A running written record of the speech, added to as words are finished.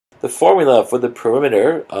The formula for the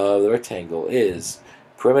perimeter of the rectangle is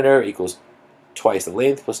perimeter equals twice the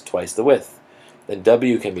length plus twice the width. Then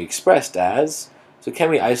W can be expressed as, so can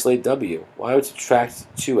we isolate W? Well, I would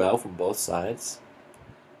subtract 2L from both sides.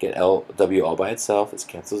 Get W all by itself. This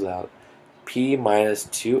cancels out. P minus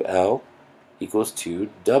 2L equals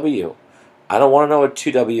 2W. I don't want to know what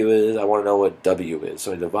 2W is. I want to know what W is.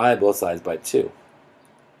 So I divide both sides by 2.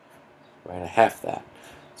 Right, I half that.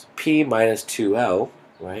 So P minus 2L,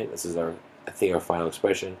 right, this is our final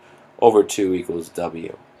expression, over 2 equals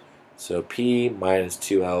W. So P minus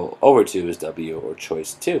 2L over 2 is W, or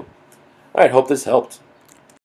choice 2. Alright, hope this helped.